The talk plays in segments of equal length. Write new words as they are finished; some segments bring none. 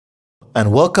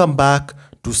and welcome back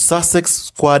to Sussex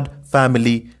Squad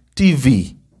Family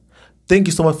TV. Thank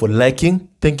you so much for liking,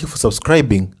 thank you for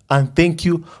subscribing, and thank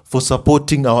you for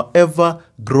supporting our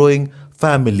ever-growing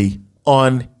family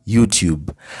on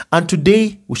YouTube. And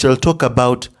today we shall talk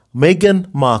about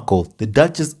Meghan Markle, the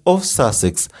Duchess of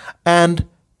Sussex, and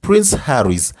Prince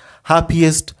Harry's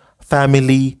happiest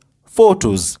family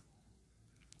photos.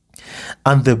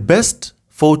 And the best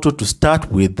photo to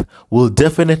start with will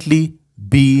definitely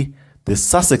be the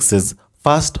Sussex's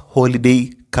first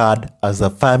holiday card as a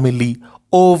family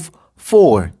of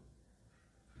 4.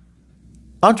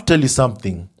 I want to tell you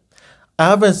something. I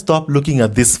haven't stopped looking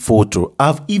at this photo.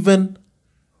 I've even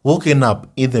woken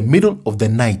up in the middle of the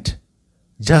night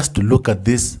just to look at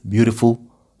this beautiful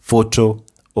photo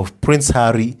of Prince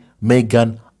Harry,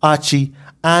 Meghan, Archie,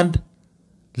 and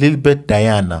Lilibet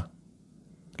Diana.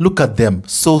 Look at them,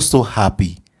 so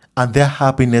happy, and their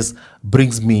happiness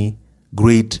brings me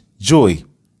great joy.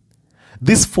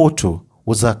 This photo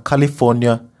was a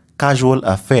California casual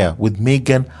affair with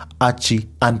Meghan, Archie,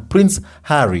 and Prince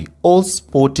Harry all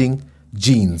sporting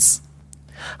jeans.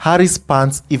 Harry's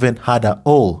pants even had a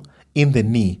hole in the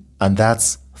knee, and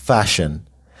that's fashion.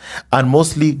 And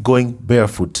mostly going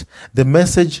barefoot. The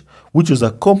message, which was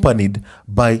accompanied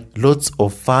by lots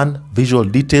of fun visual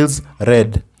details,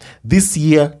 read, "This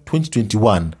year,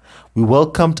 2021, we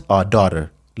welcomed our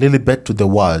daughter, Lilibet, to the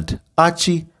world.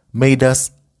 Archie made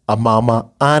us a mama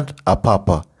and a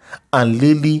papa, and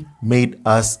Lily made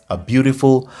us a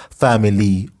beautiful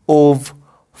family of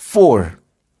 4.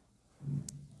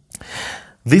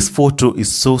 This photo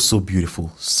is so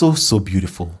beautiful, so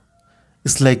beautiful.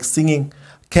 It's like singing,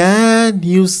 "Can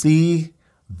you see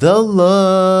the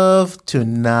love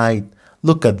tonight?"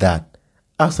 Look at that.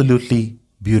 Absolutely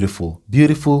beautiful,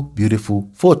 beautiful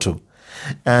photo.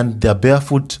 And they're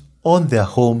barefoot on their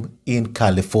home in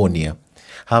California,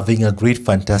 having a great,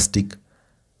 fantastic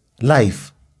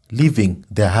life, living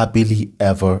their happily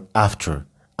ever after.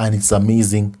 And it's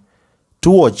amazing to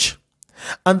watch.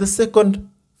 And the second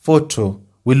photo,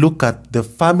 we look at the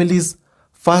family's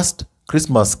first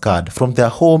Christmas card from their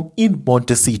home in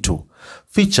Montecito,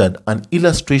 featured an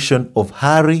illustration of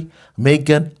Harry,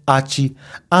 Meghan, Archie,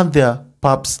 and their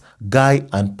pups Guy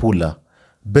and Pula,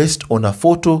 based on a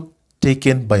photo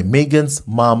taken by Meghan's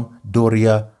mom,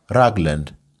 Doria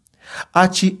Ragland.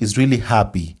 Archie is really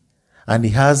happy, and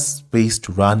he has space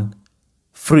to run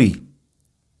free.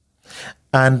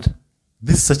 And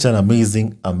this is such an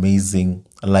amazing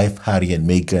life Harry and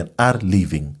Meghan are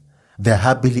living. They're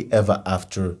happily ever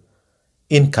after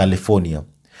in California.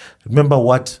 Remember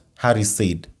what Harry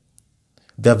said.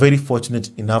 They're very fortunate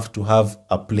enough to have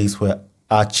a place where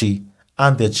Archie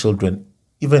and their children,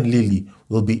 even Lily,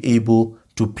 will be able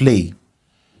to play.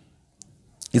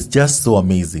 It's just so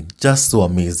amazing.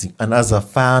 And as a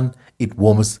fan, it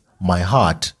warms my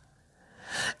heart.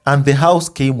 And the house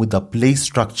came with a play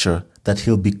structure that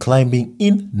he'll be climbing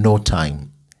in no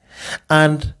time.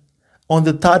 And on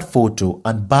the third photo,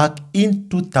 and back in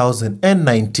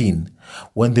 2019,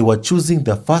 when they were choosing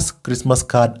their first Christmas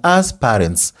card as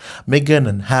parents, Meghan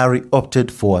and Harry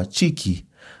opted for a cheeky.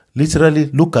 Literally,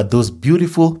 look at those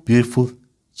beautiful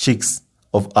cheeks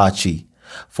of Archie.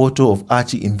 Photo of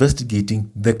Archie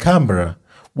investigating the camera,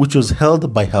 which was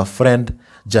held by her friend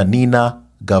Janina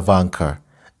Gavankar.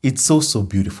 It's so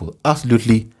beautiful.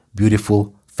 Absolutely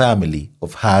beautiful family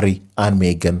of Harry and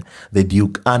Meghan, the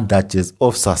Duke and Duchess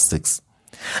of Sussex.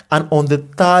 And on the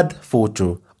third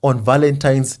photo, on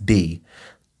Valentine's Day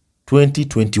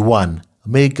 2021,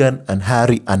 Meghan and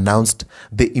Harry announced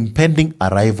the impending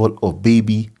arrival of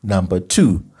baby number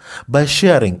 2 by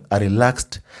sharing a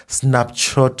relaxed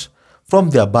snapshot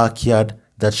from their backyard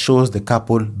that shows the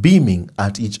couple beaming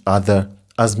at each other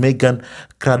as Meghan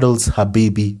cradles her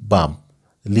baby bump,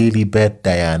 Lilibet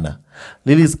Diana.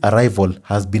 Lily's arrival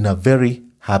has been a very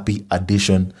happy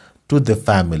addition to the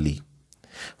family.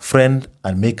 Friend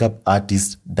and makeup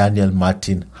artist Daniel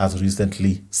Martin has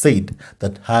recently said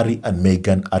that Harry and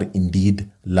Meghan are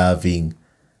indeed loving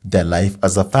their life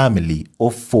as a family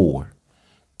of 4.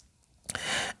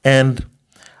 And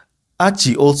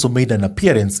Archie also made an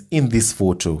appearance in this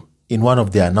photo in one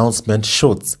of the announcement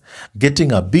shots,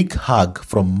 getting a big hug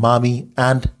from mommy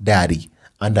and daddy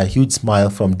and a huge smile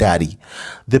from daddy.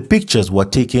 The pictures were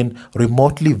taken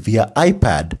remotely via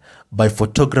iPad by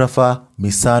photographer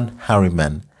Misan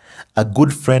Harriman, a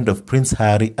good friend of Prince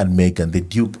Harry and Meghan, the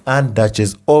Duke and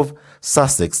Duchess of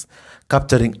Sussex,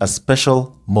 capturing a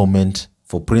special moment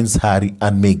for Prince Harry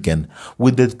and Meghan,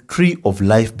 with the tree of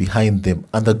life behind them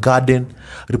and the garden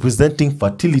representing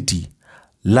fertility,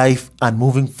 life, and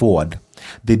moving forward.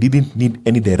 They didn't need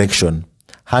any direction.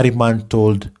 Harriman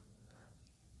told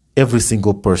every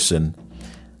single person.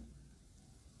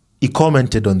 He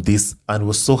commented on this and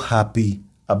was so happy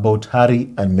about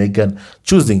Harry and Meghan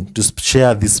choosing to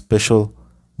share this special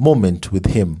moment with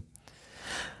him,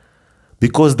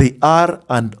 because they are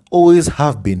and always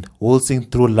have been waltzing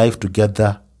through life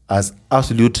together as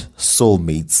absolute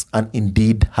soulmates. And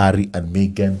indeed, Harry and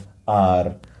Meghan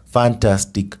are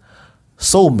fantastic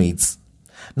soulmates.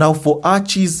 Now, for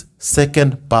Archie's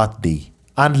second birthday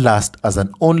and last as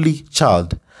an only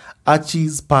child,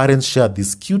 Archie's parents shared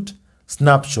this cute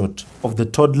snapshot of the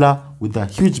toddler with a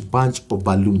huge bunch of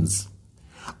balloons.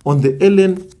 On the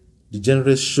Ellen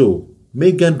DeGeneres show,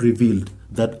 Meghan revealed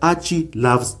that Archie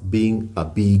loves being a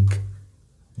big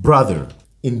brother.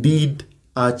 Indeed,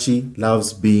 Archie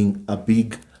loves being a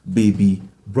big baby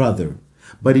brother.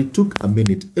 But it took a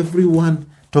minute. Everyone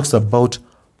talks about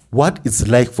what it's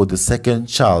like for the second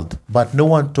child, but no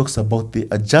one talks about the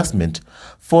adjustment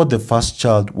for the first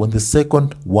child when the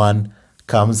second one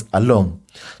comes along.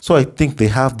 So I think they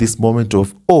have this moment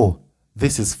of, oh,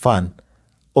 this is fun.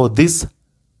 Oh, this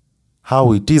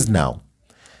how it is now.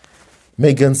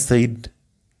 Meghan said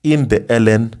in the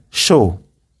Ellen show.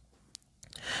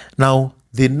 Now,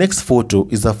 the next photo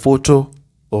is a photo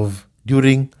of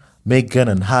during Meghan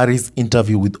and Harry's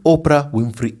interview with Oprah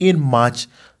Winfrey in March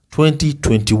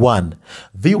 2021.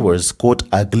 Viewers caught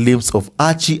a glimpse of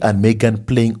Archie and Meghan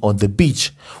playing on the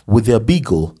beach with their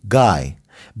beagle, Guy.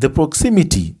 The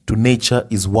proximity to nature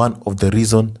is one of the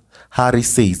reasons Harry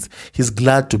says he's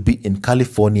glad to be in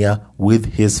California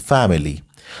with his family.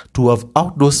 To have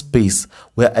outdoor space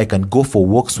where I can go for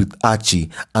walks with Archie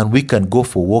and we can go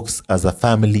for walks as a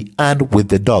family and with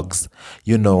the dogs.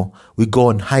 You know, we go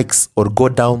on hikes or go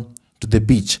down to the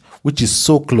beach, which is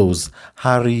so close,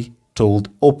 Harry told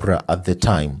Oprah at the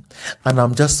time. And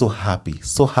I'm just so happy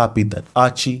that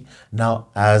Archie now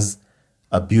has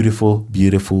a beautiful,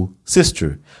 beautiful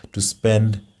sister to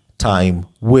spend time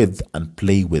with and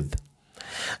play with.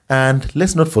 And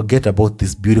let's not forget about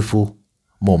this beautiful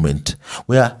moment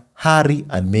where Harry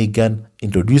and Meghan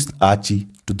introduced Archie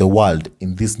to the world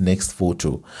in this next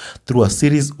photo through a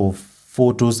series of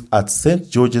photos at St.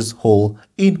 George's Hall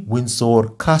in Windsor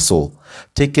Castle,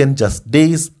 taken just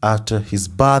days after his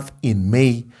birth in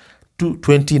May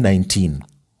 2019.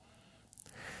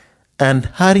 And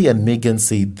Harry and Meghan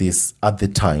said this at the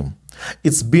time: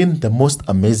 "It's been the most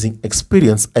amazing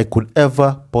experience I could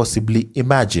ever possibly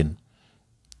imagine."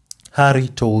 Harry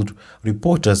told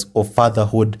reporters of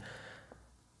fatherhood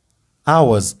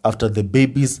hours after the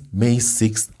baby's May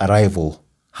 6th arrival.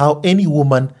 "How any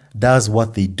woman does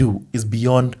what they do is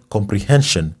beyond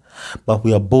comprehension, but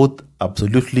we are both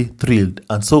absolutely thrilled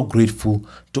and so grateful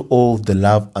to all the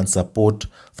love and support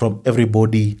from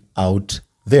everybody out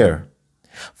there."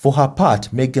 For her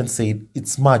part, Meghan said,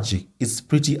 "It's magic. It's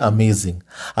pretty amazing.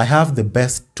 I have the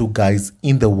best two guys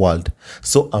in the world,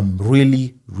 so I'm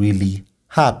really, really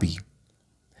happy."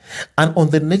 And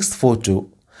on the next photo,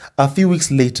 a few weeks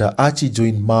later, Archie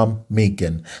joined mom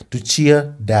Meghan to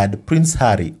cheer dad Prince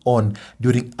Harry on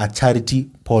during a charity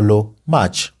polo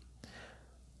match.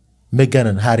 Meghan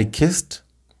and Harry kissed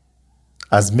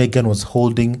as Meghan was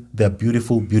holding their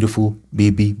beautiful, beautiful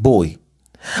baby boy.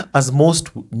 As most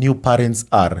new parents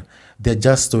are, they're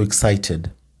just so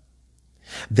excited.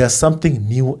 There's something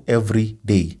new every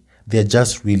day. They're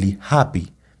just really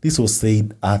happy. This was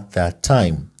said at that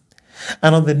time.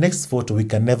 And on the next photo, we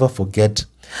can never forget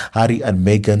Harry and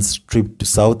Meghan's trip to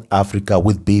South Africa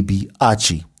with baby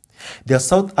Archie. Their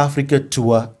South Africa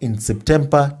tour in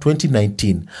September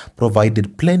 2019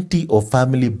 provided plenty of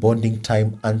family bonding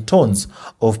time and tons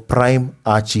of prime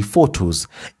Archie photos,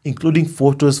 including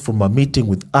photos from a meeting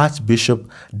with Archbishop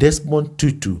Desmond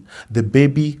Tutu. The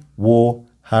baby wore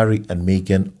Harry and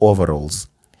Meghan overalls.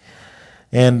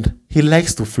 And he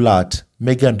likes to flirt,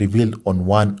 Meghan revealed on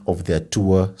one of their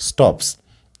tour stops.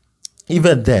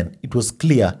 Even then, it was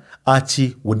clear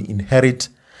Archie would inherit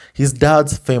his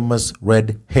dad's famous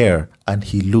red hair, and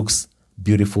he looks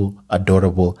beautiful,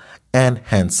 adorable, and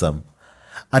handsome.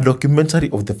 A documentary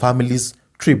of the family's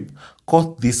trip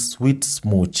caught this sweet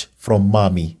smooch from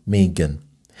mommy Meghan.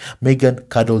 Meghan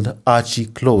cuddled Archie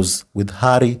close, with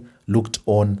Harry looked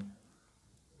on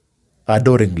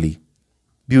adoringly.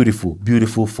 Beautiful,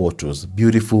 beautiful photos.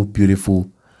 Beautiful, beautiful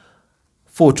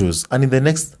photos. And in the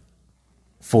next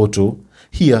photo,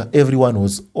 here everyone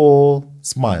was all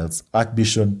smiles.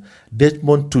 Archbishop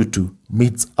Desmond Tutu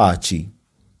meets Archie.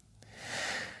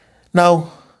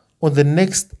 Now, on the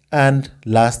next and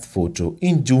last photo,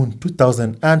 in June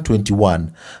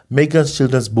 2021, Meghan's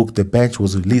children's book The Bench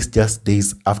was released just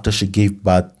days after she gave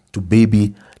birth to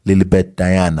baby Lilibet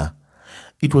Diana.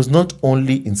 It was not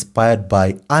only inspired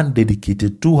by and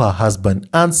dedicated to her husband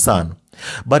and son,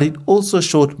 but it also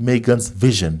showed Meghan's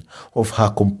vision of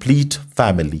her complete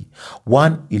family.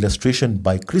 One illustration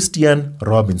by Christian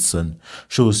Robinson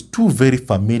shows two very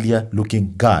familiar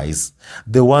looking guys,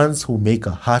 the ones who make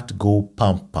a heart go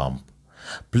pump pump,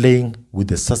 playing with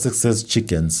the Sussex's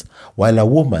chickens while a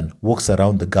woman walks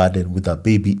around the garden with a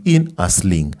baby in a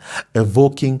sling,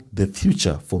 evoking the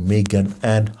future for Meghan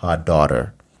and her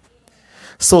daughter.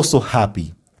 So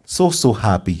happy, so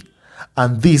happy.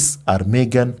 And these are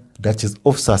Meghan, Duchess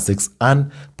of Sussex,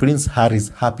 and Prince Harry's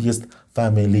happiest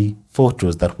family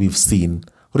photos that we've seen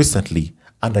recently.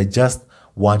 And I just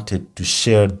wanted to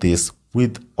share this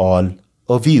with all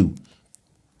of you.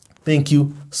 Thank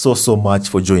you so much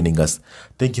for joining us.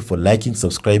 Thank you for liking,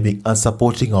 subscribing, and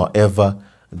supporting our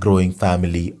ever-growing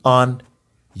family on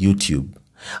YouTube.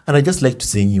 And I'd just like to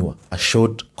sing you a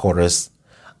short chorus.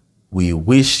 We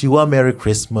wish you a Merry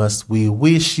Christmas. We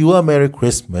wish you a Merry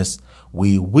Christmas.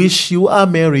 We wish you a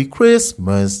Merry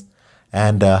Christmas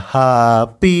and a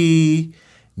Happy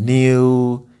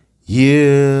New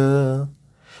Year.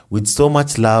 With so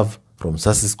much love from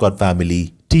Sussex Squad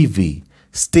Family TV.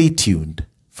 Stay tuned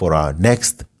for our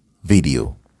next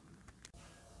video.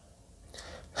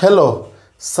 Hello,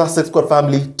 Sussex Squad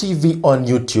Family TV on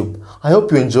YouTube. I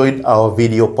hope you enjoyed our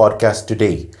video podcast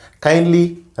today.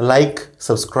 Kindly like,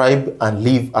 subscribe, and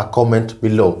leave a comment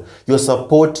below. Your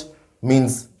support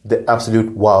means the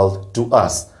absolute world to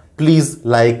us. Please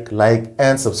like,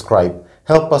 and subscribe.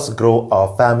 Help us grow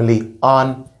our family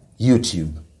on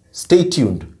YouTube. Stay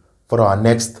tuned for our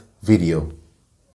next video.